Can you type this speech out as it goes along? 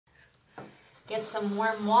get some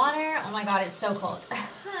warm water. Oh my god, it's so cold.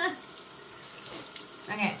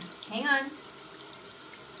 Okay, hang on.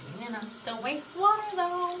 You know, don't waste water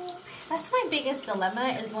though. That's my biggest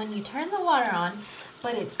dilemma, is when you turn the water on,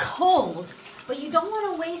 but it's cold, but you don't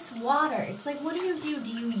want to waste water. It's like, what do? Do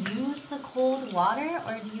you use the cold water,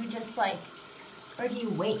 or do you just like, or do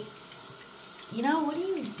you wait? You know, what do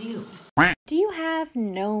you do? Do you have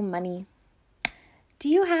no money? Do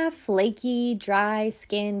you have flaky, dry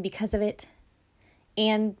skin because of it?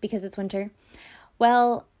 And because it's winter?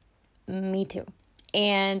 Well, me too.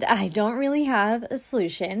 And I don't really have a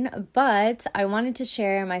solution, but I wanted to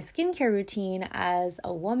share my skincare routine as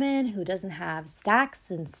a woman who doesn't have stacks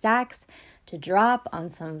and stacks to drop on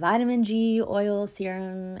some vitamin G, oil,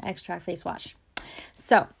 serum, extract face wash.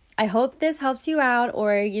 So I hope this helps you out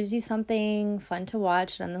or gives you something fun to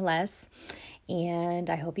watch nonetheless. And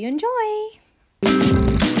I hope you enjoy.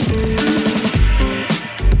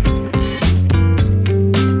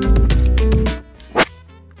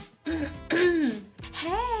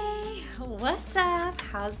 What's up?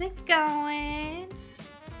 How's it going?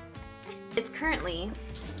 It's currently,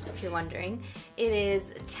 if you're wondering, it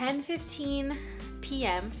is 10:15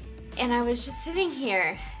 p.m. and I was just sitting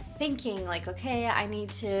here thinking like, okay, I need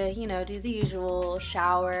to, you know, do the usual,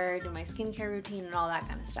 shower, do my skincare routine and all that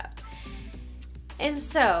kind of stuff. And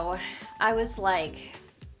so I was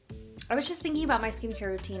just thinking about my skincare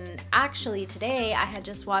routine. Actually, today I had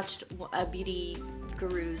just watched a beauty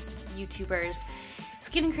gurus, YouTubers,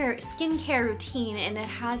 skincare routine, and it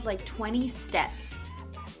had like 20 steps.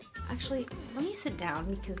 Actually, let me sit down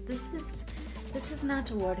because this is not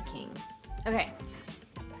working. Okay.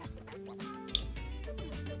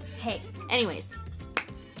 Hey, anyways.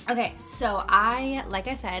 Okay, so like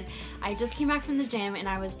I said, I just came back from the gym and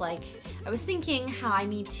I was thinking how I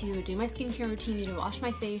need to do my skincare routine, need to wash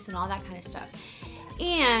my face and all that kind of stuff.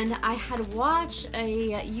 And I had watched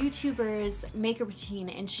a YouTuber's makeup routine,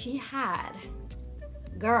 and she had,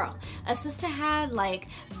 girl, a sister had like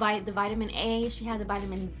the vitamin A, she had the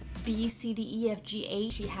vitamin B, C, D, E, F, G,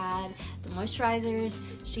 H, she had the moisturizers,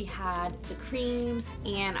 she had the creams,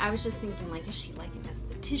 and I was just thinking, like, is she like an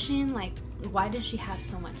esthetician? Like, why does she have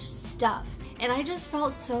so much stuff? And I just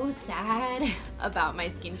felt so sad about my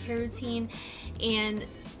skincare routine. And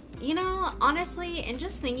you know, honestly, and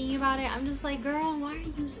just thinking about it, I'm just like, girl, why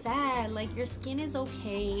are you sad? Like, your skin is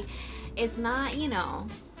okay. It's not, you know,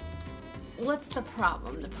 what's the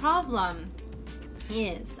problem? The problem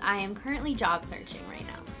is I am currently job searching right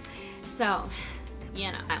now. So,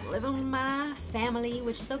 you know, I'm living with my family,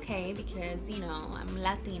 which is okay because, you know, I'm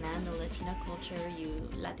Latina, and the Latino culture,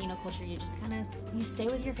 you just kind of, you stay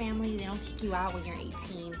with your family. They don't kick you out when you're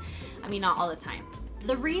 18. I mean, not all the time.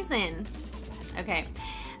 The reason, okay,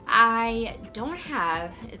 I don't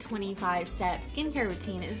have a 25-step skincare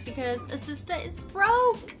routine is because a sister is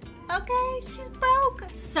broke, okay? She's broke.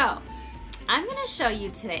 So, I'm gonna show you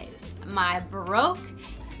today my broke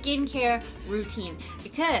skincare routine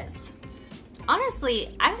because,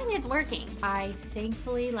 honestly, I think it's working. I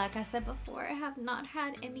thankfully, like I said before, have not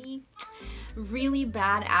had any really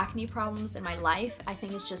bad acne problems in my life. I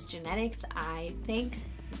think it's just genetics. I thank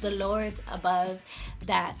the Lord above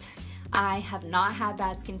that I have not had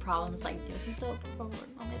bad skin problems. Like, Diosito, por favor,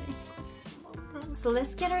 no me dejes. So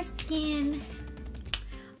let's get our skin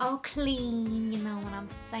all clean, you know what I'm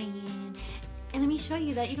saying? And let me show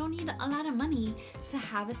you that you don't need a lot of money to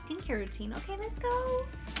have a skincare routine. Okay, let's go.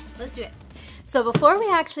 Let's do it. So before we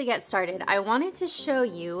actually get started, I wanted to show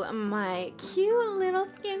you my cute little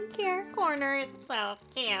skincare corner. It's so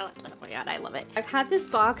cute. Oh my god, I love it. I've had this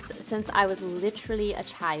box since I was literally a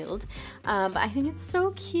child, but I think it's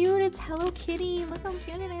so cute. It's Hello Kitty. Look how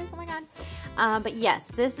cute it is. Oh my god. But yes,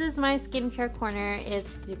 this is my skincare corner. It's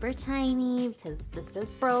super tiny because this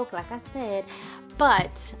just broke, like I said.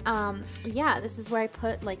 But yeah, this is where I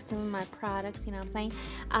put like some of my products, you know what I'm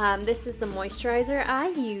saying? This is the moisturizer I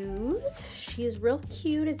use. She's real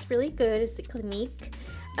cute. It's really good. It's the Clinique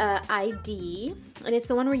ID, and it's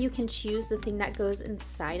the one where you can choose the thing that goes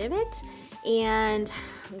inside of it. And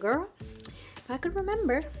girl, if I could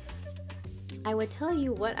remember, I would tell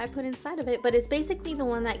you what I put inside of it, but it's basically the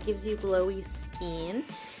one that gives you glowy skin.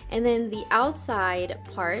 And then the outside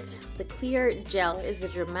part, the clear gel, is the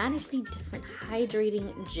dramatically different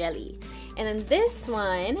hydrating jelly. And then this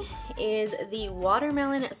one is the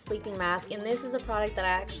watermelon sleeping mask, and this is a product that I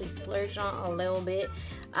actually splurged on a little bit,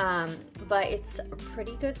 but it's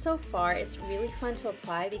pretty good so far. It's really fun to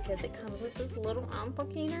apply because it comes with this little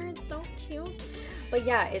applicator. It's so cute. But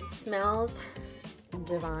yeah, it smells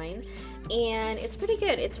divine and it's pretty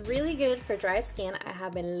good. It's really good for dry skin. I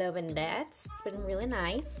have been loving that. It's been really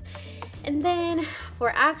nice. And then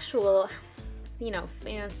for actual you know,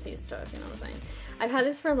 fancy stuff, you know what I'm saying? I've had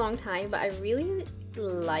this for a long time, but I really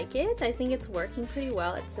like it. I think it's working pretty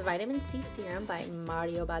well. It's the Vitamin C Serum by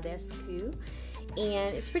Mario Badescu,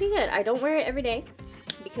 and it's pretty good. I don't wear it every day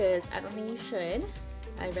because I don't think you should.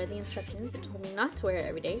 I read the instructions. It told me not to wear it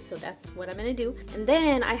every day, so that's what I'm gonna do. And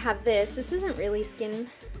then I have this. This isn't really skin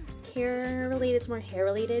care related, it's more hair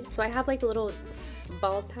related. So I have like a little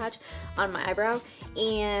bald patch on my eyebrow,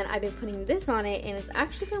 and I've been putting this on it, and it's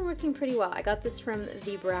actually been working pretty well. I got this from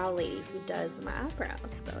the brow lady who does my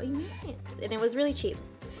eyebrows, so yes. And it was really cheap.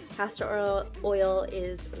 Castor oil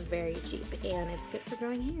is very cheap, and it's good for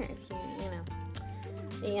growing hair if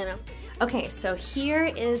you know. Okay, so here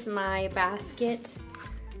is my basket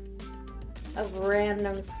of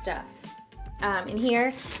random stuff. In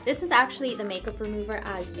here, this is actually the makeup remover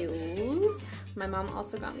I use. My mom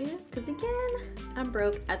also got me this because, again, I'm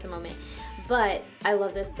broke at the moment. But I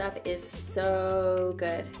love this stuff. It's so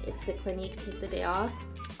good. It's the Clinique Take the Day Off.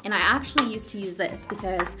 And I actually used to use this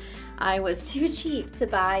because I was too cheap to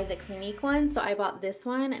buy the Clinique one, so I bought this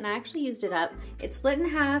one and I actually used it up. It's split in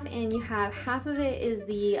half, and you have half of it is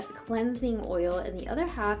the cleansing oil and the other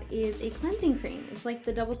half is a cleansing cream. It's like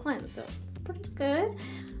the double cleanse, so it's pretty good.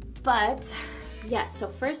 But yeah, so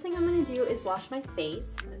first thing I'm gonna do is wash my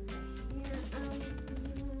face.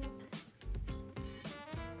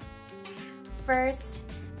 First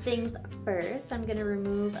things first, I'm gonna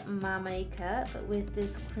remove my makeup with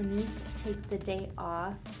this Clinique Take the Day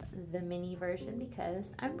Off, the mini version,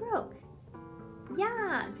 because I'm broke.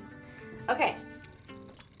 Yes. Okay,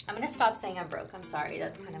 I'm gonna stop saying I'm broke. I'm sorry,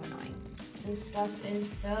 that's kind of annoying. This stuff is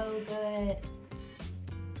so good.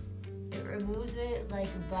 It removes it like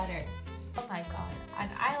butter. Oh my god, an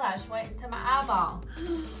eyelash went into my eyeball.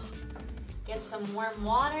 Get some warm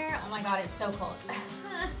water. Oh my god, it's so cold.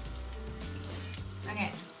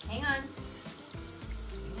 Okay, hang on.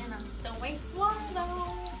 Don't waste water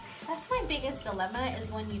though. That's my biggest dilemma,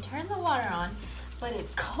 is when you turn the water on, but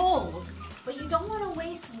it's cold, but you don't want to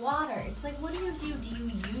waste water. It's like, what do? Do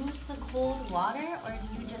you use the cold water, or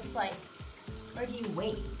do you just like, or do you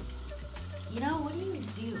wait? You know, what do you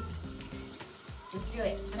do? Let's do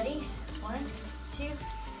it. Ready? 1, 2.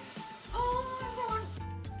 Oh,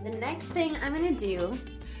 the next thing I'm gonna do,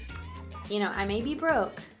 you know, I may be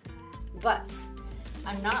broke, but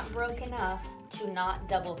I'm not broke enough to not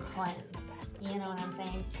double cleanse. You know what I'm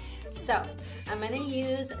saying? So I'm gonna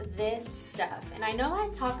use this stuff. And I know I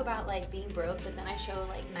talk about like being broke, but then I show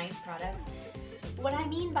like nice products. What I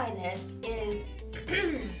mean by this is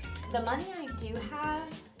the money I do have,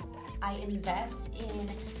 I invest in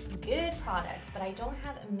good products, but I don't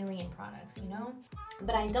have a million products, you know?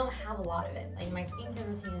 But I don't have a lot of it. Like my skincare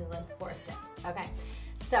routine is like 4 steps, okay?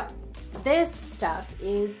 So this stuff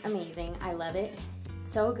is amazing. I love it. It's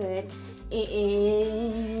so good. It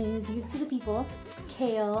is Youth to the People,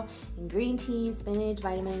 kale, and green tea, spinach,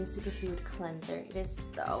 vitamins, superfood cleanser. It is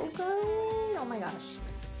so good. Oh my gosh.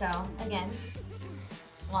 So again,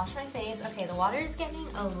 wash my face. Okay, the water is getting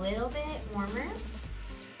a little bit warmer,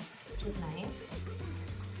 which is nice.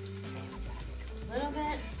 Okay, a little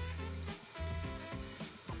bit.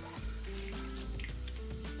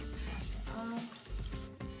 Wash it off.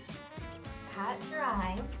 Pat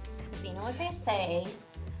dry, because you know what they say,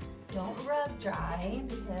 don't rub dry,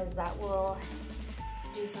 because that will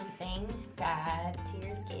do something bad to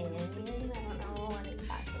your skin. I don't know what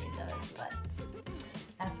exactly it does, but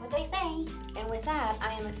that's what they say. And with that,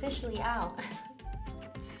 I am officially out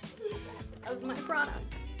of my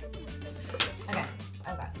product.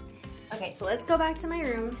 Okay, so let's go back to my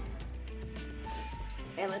room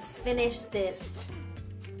and let's finish this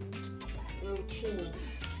routine.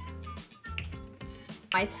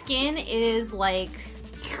 My skin is like,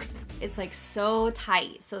 it's like so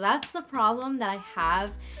tight. So that's the problem that I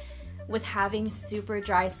have with having super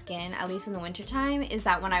dry skin, at least in the wintertime, is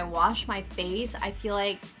that when I wash my face, I feel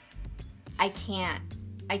like I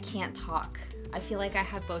can't talk. I feel like I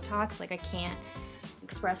have Botox, like I can't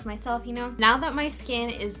express myself, you know? Now that my skin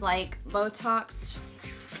is like Botoxed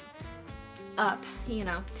up, you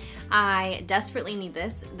know, I desperately need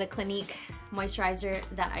this, the Clinique moisturizer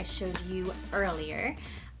that I showed you earlier.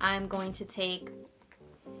 I'm going to take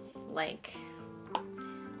like,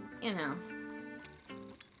 you know,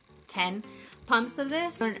 10 pumps of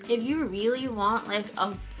this. If you really want like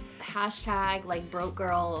a hashtag like broke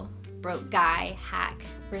girl, broke guy hack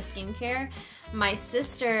for skincare, my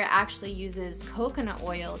sister actually uses coconut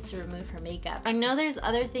oil to remove her makeup. I know there's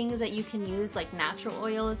other things that you can use, like natural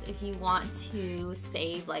oils, if you want to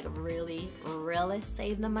save, like really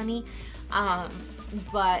save the money.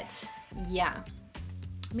 But yeah,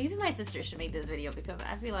 maybe my sister should make this video because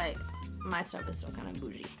I feel like my stuff is still kind of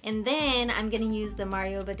bougie. And then I'm gonna use the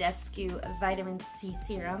Mario Badescu Vitamin C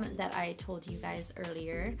Serum that I told you guys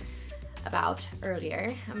about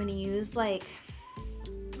earlier. I'm gonna use like,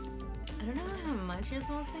 I don't know how much you're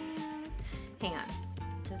supposed to use. Hang on.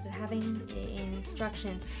 Does it have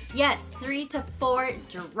instructions? Yes, 3 to 4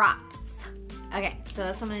 drops. Okay, so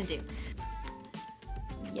that's what I'm gonna do.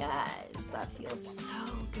 Yes, that feels so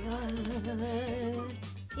good.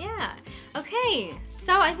 Yeah, okay,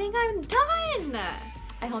 so I think I'm done.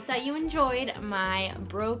 I hope that you enjoyed my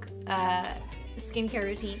broke skincare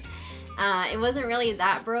routine. It wasn't really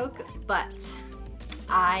that broke, but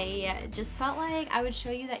I just felt like I would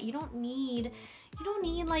show you that you don't need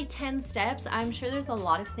like 10 steps. I'm sure there's a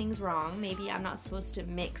lot of things wrong. Maybe I'm not supposed to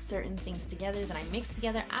mix certain things together that I mix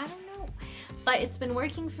together. I don't know. But it's been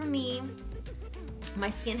working for me. My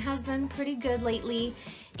skin has been pretty good lately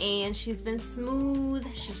and she's been smooth.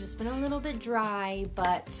 She's just been a little bit dry,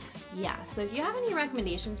 but yeah. So if you have any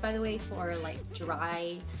recommendations, by the way, for like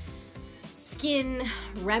dry skin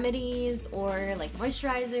remedies or like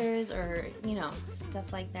moisturizers or, you know,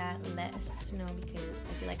 stuff like that, let us know because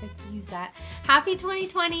I feel like I could use that. Happy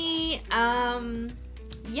 2020.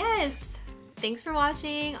 Yes, thanks for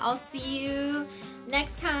watching. I'll see you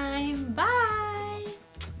next time.